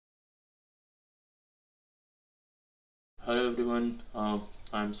Hello everyone,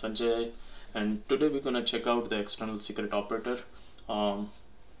 I'm Sanjay, and today we're gonna check out the external secret operator. Um,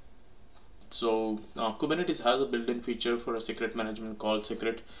 Kubernetes has a built-in feature for a secret management called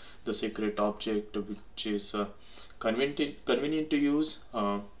secret, the secret object, which is convenient to use,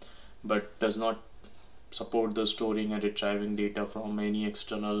 but does not support the storing and retrieving data from any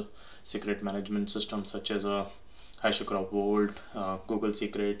external secret management system such as a HashiCorp Vault, Google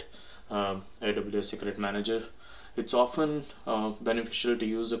Secret, AWS Secret Manager. It's often beneficial to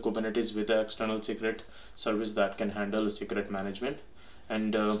use a Kubernetes with an external secret service that can handle secret management.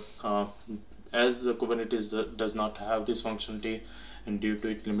 And as the Kubernetes does not have this functionality, and due to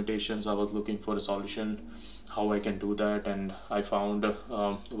its limitations, I was looking for a solution how I can do that, and I found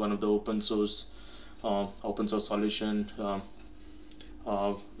one of the open source solution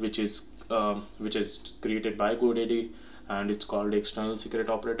which is created by GoDaddy, and it's called external secret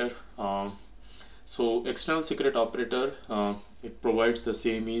operator. So external secret operator, it provides the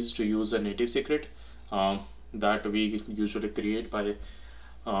same ease to use a native secret that we usually create by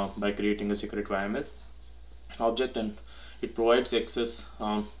creating a secret YAML object, and it provides access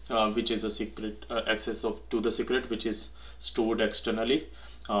which is a secret access to the secret which is stored externally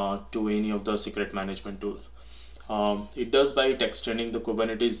to any of the secret management tool. It does by extending the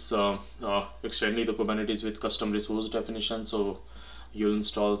Kubernetes with custom resource definition. So you'll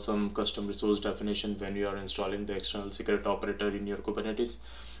install some custom resource definition when you are installing the external secret operator in your Kubernetes,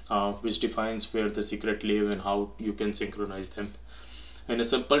 which defines where the secret live and how you can synchronize them. In a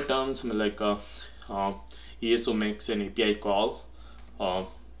simple terms, ESO makes an API call uh,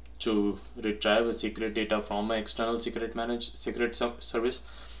 to retrieve a secret data from an external secret service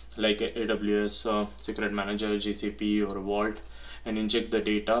like AWS Secret Manager, GCP, or Vault, and inject the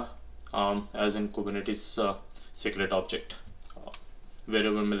data as in Kubernetes secret object.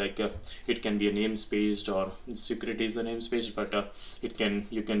 Wherever it can be a namespace, or secret is the namespace, but you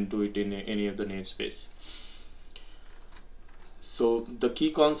can do it in any of the namespace. So the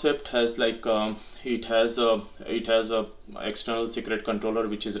key concept has it has a external secret controller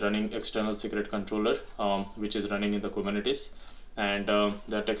which is running external secret controller which is running in the Kubernetes, and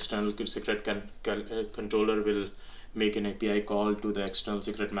that external secret controller will make an API call to the external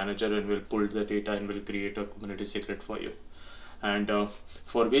secret manager and will pull the data and will create a Kubernetes secret for you, and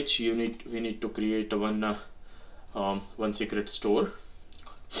for which we need to create one secret store.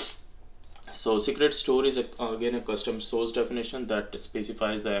 So SecretStore is again a custom source definition that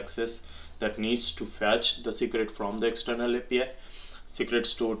specifies the access that needs to fetch the secret from the external API.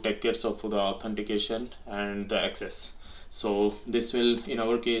 SecretStore takes care of the authentication and the access. So this will, in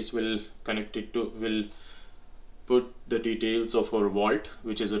our case, will put the details of our vault,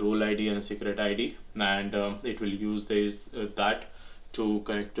 which is a role ID and a secret ID, and it will use that to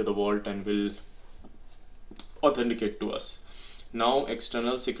connect to the vault and will authenticate to us. Now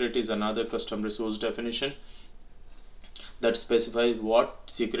external secret is another custom resource definition that specifies what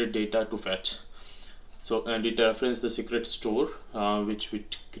secret data to fetch. So, and it references the secret store which we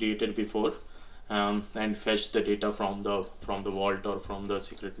created before, and fetch the data from the vault or from the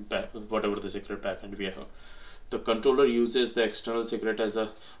secret whatever the secret backend we have. The controller uses the external secret as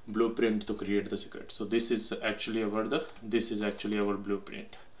a blueprint to create the secret. So this is actually our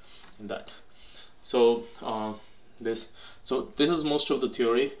blueprint in that. So this is most of the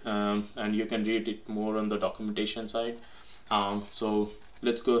theory, and you can read it more on the documentation side. So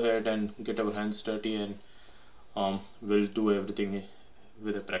let's go ahead and get our hands dirty, and we'll do everything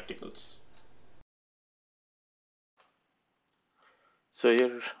with the practicals. So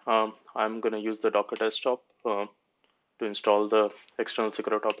here I'm gonna use the Docker desktop to install the external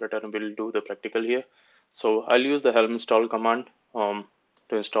secret operator, and we'll do the practical here. So I'll use the helm install command to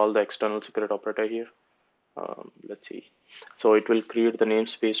install the external secret operator here. Let's see. So it will create the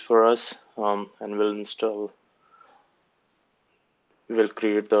namespace for us, and we'll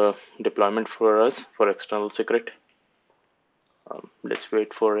create the deployment for us for external secret. Let's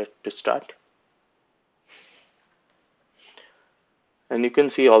wait for it to start. And you can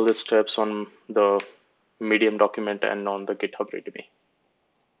see all the steps on the Medium document and on the GitHub README.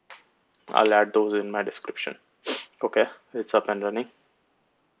 I'll add those in my description. Okay, it's up and running.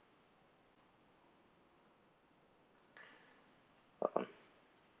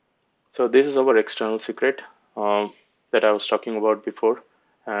 So this is our external secret that I was talking about before,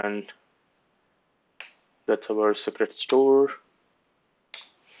 and that's our secret store.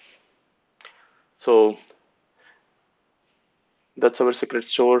 So that's our secret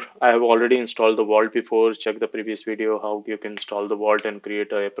store. I have already installed the vault before. Check the previous video how you can install the vault and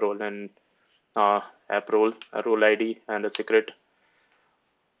create a AppRole and a role ID and a secret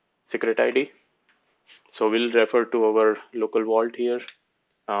ID. So we'll refer to our local vault here.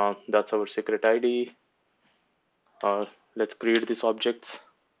 That's our secret ID. Let's create these objects.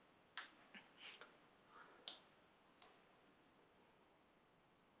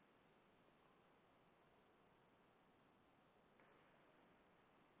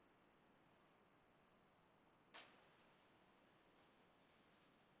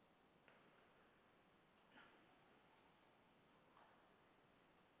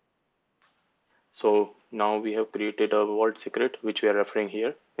 So now we have created a vault secret, which we are referring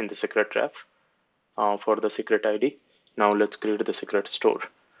here in the secret ref for the secret ID. Now let's create the secret store,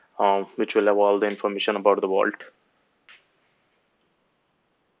 which will have all the information about the vault.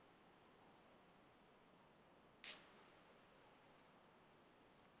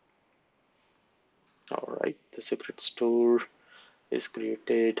 All right, the secret store is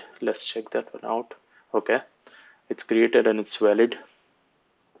created. Let's check that one out. Okay, it's created and it's valid.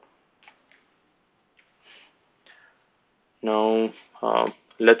 Now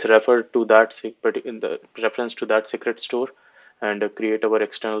let's refer to that in the reference to that secret store and create our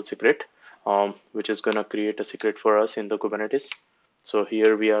external secret, which is gonna create a secret for us in the Kubernetes. So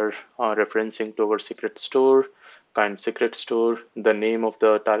here we are referencing to our secret store, kind secret store. The name of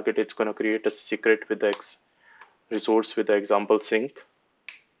the target, it's gonna create a secret with the resource with the example sync,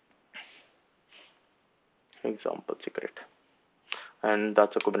 example secret, and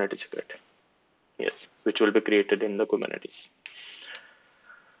that's a Kubernetes secret. Yes, which will be created in the Kubernetes.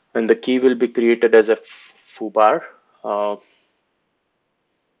 And the key will be created as a foobar.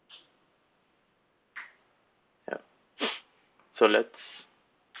 Yeah. So let's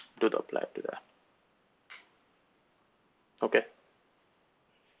do the apply to that. Okay.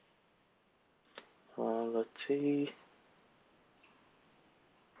 Let's see.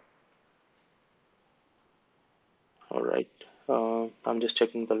 All right. I'm just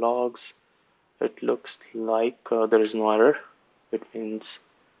checking the logs. It looks like there is no error. It means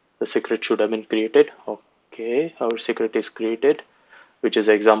the secret should have been created. Okay, our secret is created, which is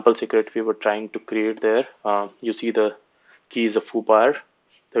example secret we were trying to create there. You see the key is a foobar,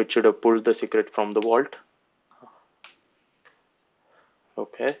 so it should have pulled the secret from the vault.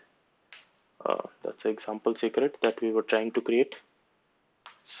 Okay, that's an example secret that we were trying to create.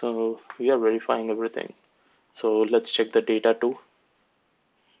 So we are verifying everything. So let's check the data too.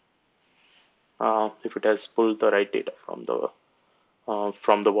 If it has pulled the right data from the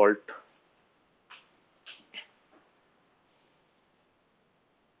vault.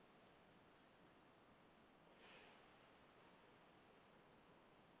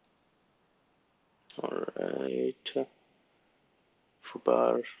 All right,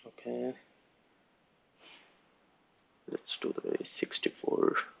 foobar. Okay, let's do the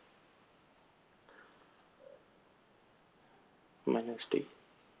 64 minus d.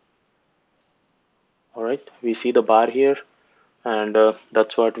 All right, we see the bar here, and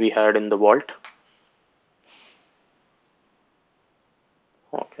that's what we had in the vault.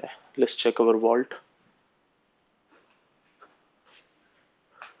 Okay, let's check our vault.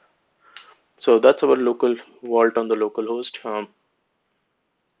 So that's our local vault on the local host. I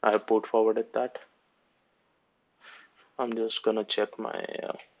have port forwarded that. I'm just gonna check my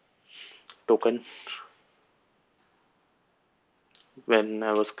token when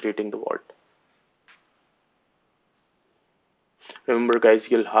I was creating the vault. Remember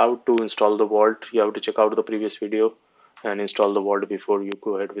guys, you'll have to install the vault. You have to check out the previous video and install the vault before you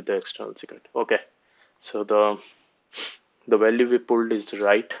go ahead with the external secret. Okay, so the value we pulled is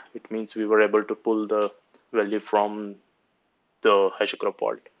right. It means we were able to pull the value from the HashiCorp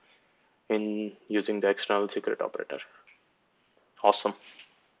vault in using the external secret operator. Awesome.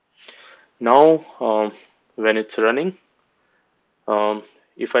 Now when it's running,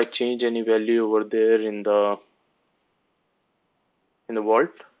 if I change any value over there in the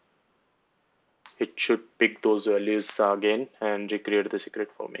vault, it should pick those values again and recreate the secret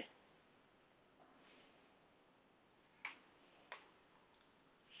for me.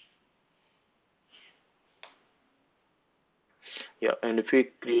 Yeah, and if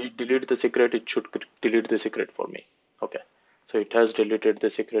we delete the secret, it should delete the secret for me. Okay, so it has deleted the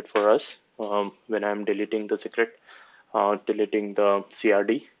secret for us. When I'm deleting the secret, deleting the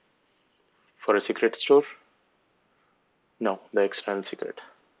CRD for a secret store. No, the external secret.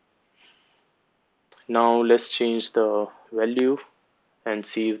 Now let's change the value and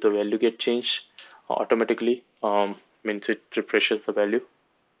see if the value get changed automatically. Means it refreshes the value.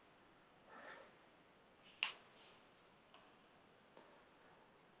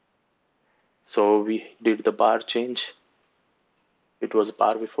 So we did the bar change. It was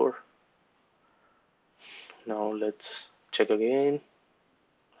bar before. Now let's check again.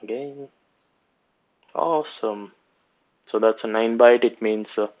 Awesome. So that's a 9 byte. It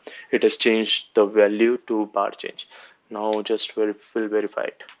means it has changed the value to bar change. Now just we'll verify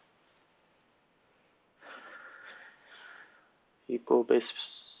it. Echo base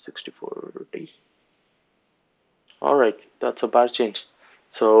 64D. All right, that's a bar change.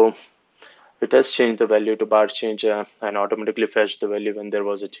 So it has changed the value to bar change and automatically fetched the value when there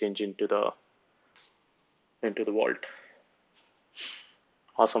was a change into the vault.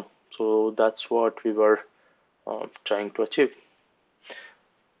 Awesome. So that's what we were trying to achieve.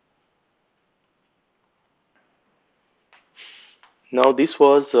 Now this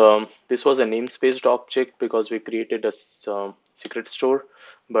was a namespace object because we created a secret store,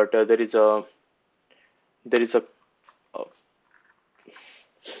 but there is a uh, there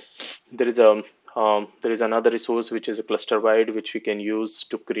is another resource which is a cluster wide which we can use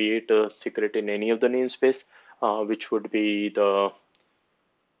to create a secret in any of the namespace, which would be the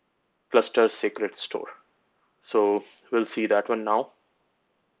cluster secret store. So we'll see that one now.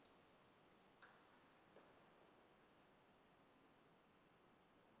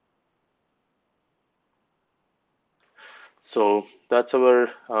 So that's our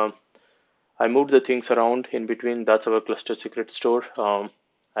I moved the things around in between. That's our cluster secret store.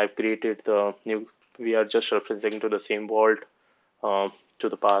 I've created the new. We are just referencing to the same vault, to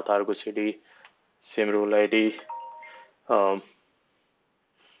the path Argo CD, same role ID. Um,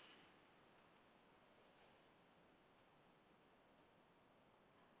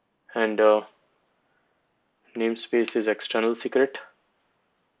 and namespace is external secret.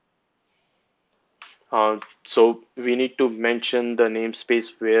 So we need to mention the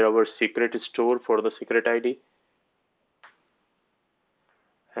namespace where our secret is stored for the secret ID.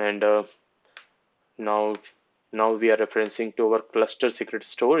 And now we are referencing to our cluster secret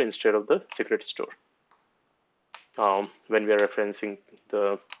store instead of the secret store. When we are referencing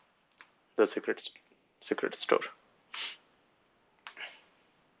the secret store.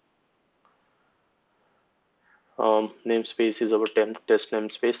 Namespace is our test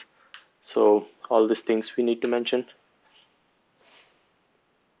namespace. So all these things we need to mention.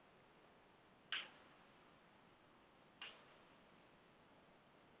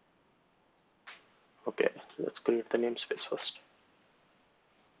 Okay, let's create the namespace first.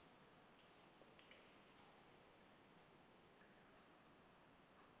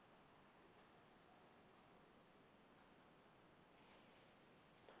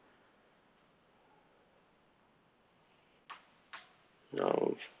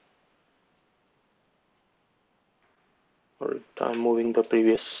 Now, I'm moving the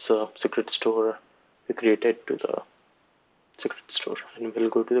previous secret store we created to the secret store, and we'll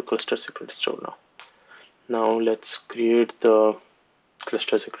go to the cluster secret store now. Now let's create the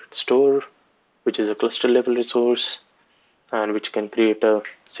cluster secret store, which is a cluster level resource and which can create a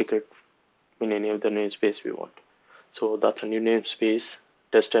secret in any of the namespace we want. So that's a new namespace,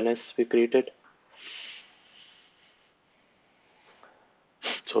 test.ns we created.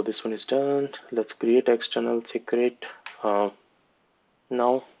 So this one is done. Let's create external secret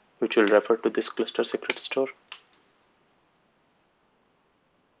now, which will refer to this cluster secret store.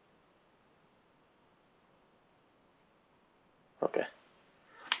 Okay,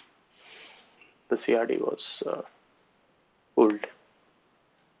 the CRD was old,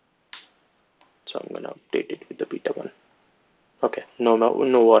 so I'm gonna update it with the beta one. Okay, no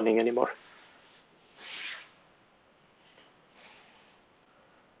warning anymore.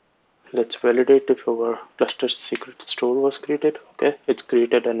 Let's validate if our cluster secret store was created. Okay, it's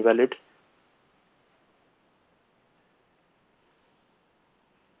created and valid.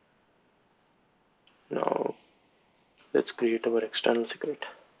 Now let's create our external secret.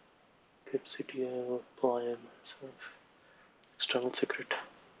 kubectl apply external secret.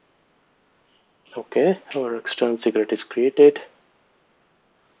 Okay, our external secret is created.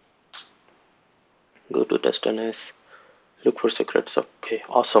 Go to test.ns, look for secrets. Okay,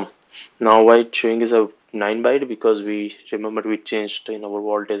 awesome. Now why it's showing is a 9 byte because we remember we changed in our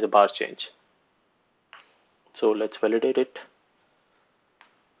vault as a bar change. So let's validate it.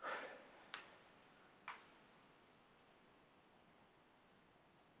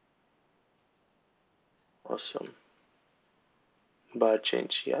 Awesome. Bar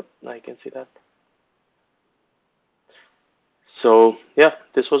change. Yep, I can see that. So yeah,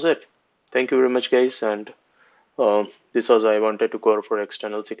 this was it. Thank you very much, guys, and this was I wanted to cover for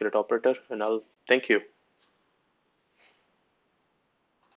external secret operator, and I'll thank you.